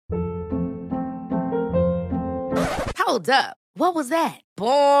Hold up. What was that?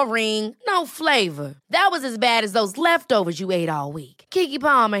 Boring. No flavor. That was as bad as those leftovers you ate all week. Keke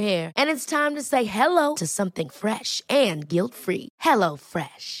Palmer here, and it's time to say hello to something fresh and guilt-free. Hello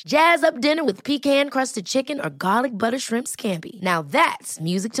Fresh. Jazz up dinner with pecan-crusted chicken or garlic butter shrimp scampi. Now that's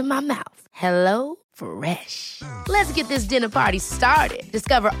music to my mouth. Hello Fresh. Let's get this dinner party started.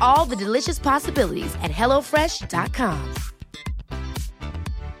 Discover all the delicious possibilities at hellofresh.com.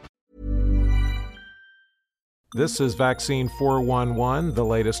 This is Vaccine 411, the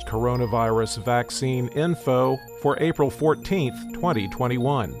latest coronavirus vaccine info for April 14th,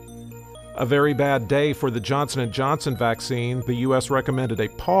 2021. A very bad day for the Johnson & Johnson vaccine. The U.S. recommended a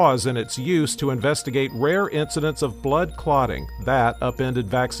pause in its use to investigate rare incidents of blood clotting. That upended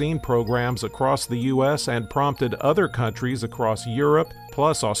vaccine programs across the U.S. and prompted other countries across Europe,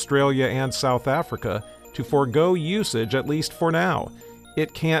 plus Australia and South Africa, to forego usage, at least for now.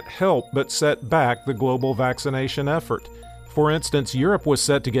 It can't help but set back the global vaccination effort. For instance, Europe was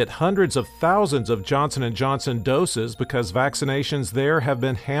set to get hundreds of thousands of Johnson & Johnson doses because vaccinations there have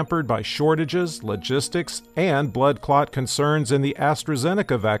been hampered by shortages, logistics, and blood clot concerns in the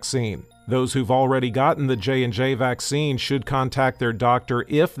AstraZeneca vaccine. Those who've already gotten the J&J vaccine should contact their doctor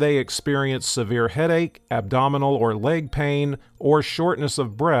if they experience severe headache, abdominal or leg pain, or shortness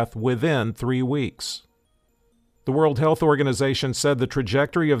of breath within 3 weeks. The World Health Organization said the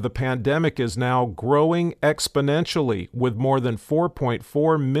trajectory of the pandemic is now growing exponentially, with more than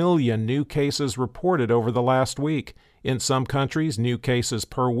 4.4 million new cases reported over the last week. In some countries, new cases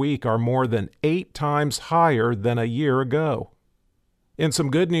per week are more than 8 times higher than a year ago. In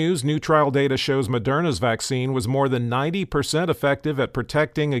some good news, new trial data shows Moderna's vaccine was more than 90% effective at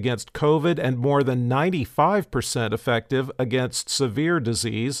protecting against COVID and more than 95% effective against severe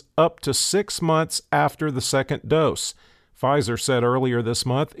disease up to 6 months after the second dose. Pfizer said earlier this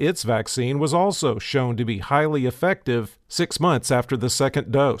month its vaccine was also shown to be highly effective 6 months after the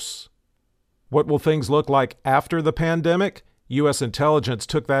second dose. What will things look like after the pandemic? U.S. intelligence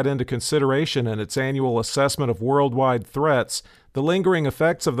took that into consideration in its annual assessment of worldwide threats. The lingering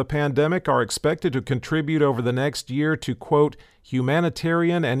effects of the pandemic are expected to contribute over the next year to, quote,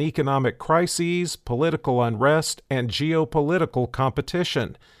 humanitarian and economic crises, political unrest, and geopolitical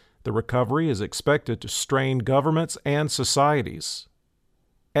competition. The recovery is expected to strain governments and societies.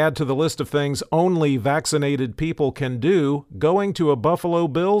 Add to the list of things only vaccinated people can do, going to a Buffalo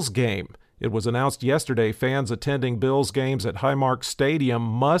Bills game. It was announced yesterday fans attending Bills games at Highmark Stadium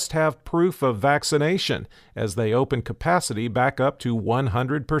must have proof of vaccination as they open capacity back up to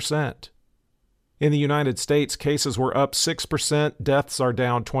 100%. In the United States, cases were up 6%, deaths are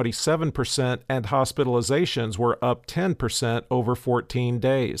down 27%, and hospitalizations were up 10% over 14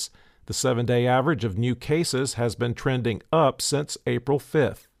 days. The 7-day average of new cases has been trending up since April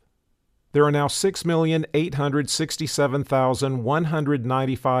 5th. There are now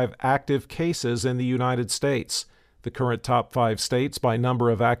 6,867,195 active cases in the United States. The current top 5 states by number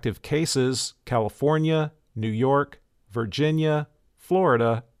of active cases: California, New York, Virginia,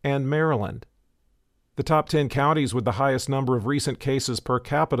 Florida, and Maryland. The top 10 counties with the highest number of recent cases per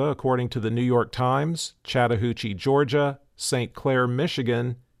capita, according to the New York Times: Chattahoochee, Georgia; St. Clair,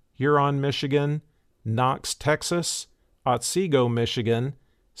 Michigan; Huron, Michigan; Knox, Texas; Otsego, Michigan;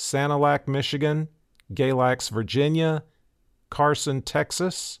 Sanilac, Michigan; Galax, Virginia; Carson,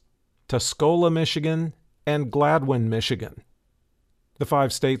 Texas; Tuscola, Michigan; and Gladwin, Michigan. The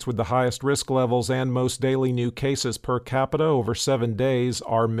 5 states with the highest risk levels and most daily new cases per capita over 7 days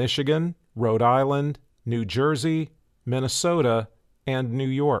are Michigan, Rhode Island, New Jersey, Minnesota, and New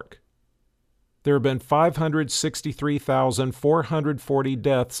York. There have been 563,440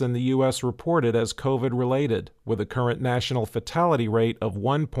 deaths in the U.S. reported as COVID-related, with a current national fatality rate of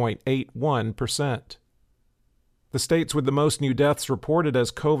 1.81%. The states with the most new deaths reported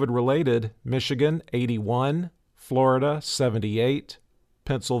as COVID-related: Michigan, 81, Florida, 78,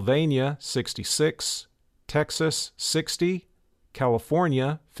 Pennsylvania, 66, Texas, 60,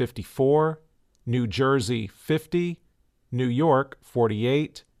 California, 54, New Jersey, 50, New York,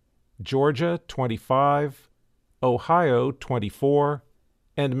 48, Georgia, 25, Ohio, 24,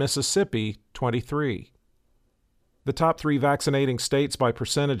 and Mississippi, 23. The top 3 vaccinating states by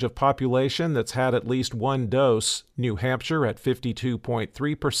percentage of population that's had at least one dose: New Hampshire at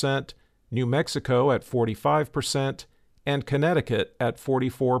 52.3%, New Mexico at 45%, and Connecticut at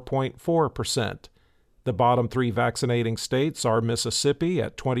 44.4%. The bottom 3 vaccinating states are Mississippi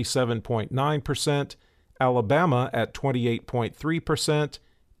at 27.9%, Alabama at 28.3%,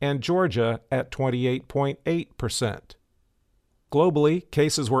 and Georgia at 28.8%. Globally,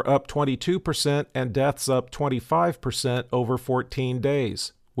 cases were up 22% and deaths up 25% over 14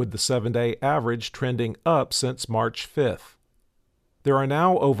 days. with the 7-day average trending up since March 5th. There are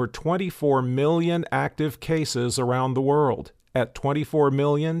now over 24 million active cases around the world, at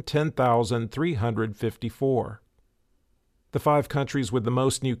 24,010,354. The 5 countries with the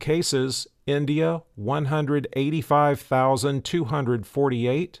most new cases: India,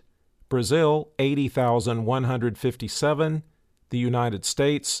 185,248, Brazil, 80,157, the United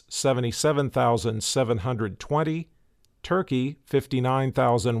States, 77,720, Turkey,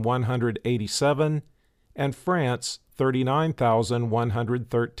 59,187, and France,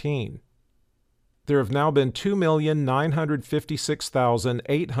 39,113. There have now been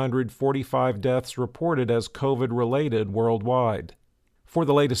 2,956,845 deaths reported as COVID-related worldwide. For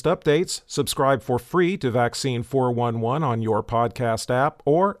the latest updates, subscribe for free to Vaccine 411 on your podcast app,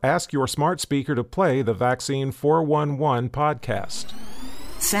 or ask your smart speaker to play the Vaccine 411 podcast.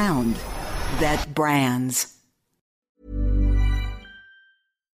 Sound that brands.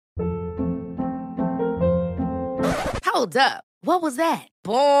 Hold up. What was that?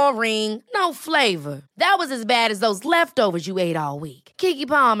 Boring. No flavor. That was as bad as those leftovers you ate all week. Keke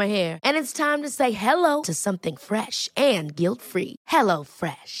Palmer here, and it's time to say hello to something fresh and guilt-free.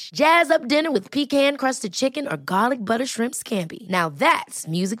 HelloFresh. Jazz up dinner with pecan-crusted chicken or garlic butter shrimp scampi. Now that's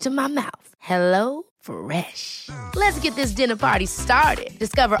music to my mouth. HelloFresh. Let's get this dinner party started.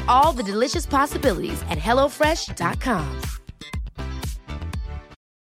 Discover all the delicious possibilities at HelloFresh.com.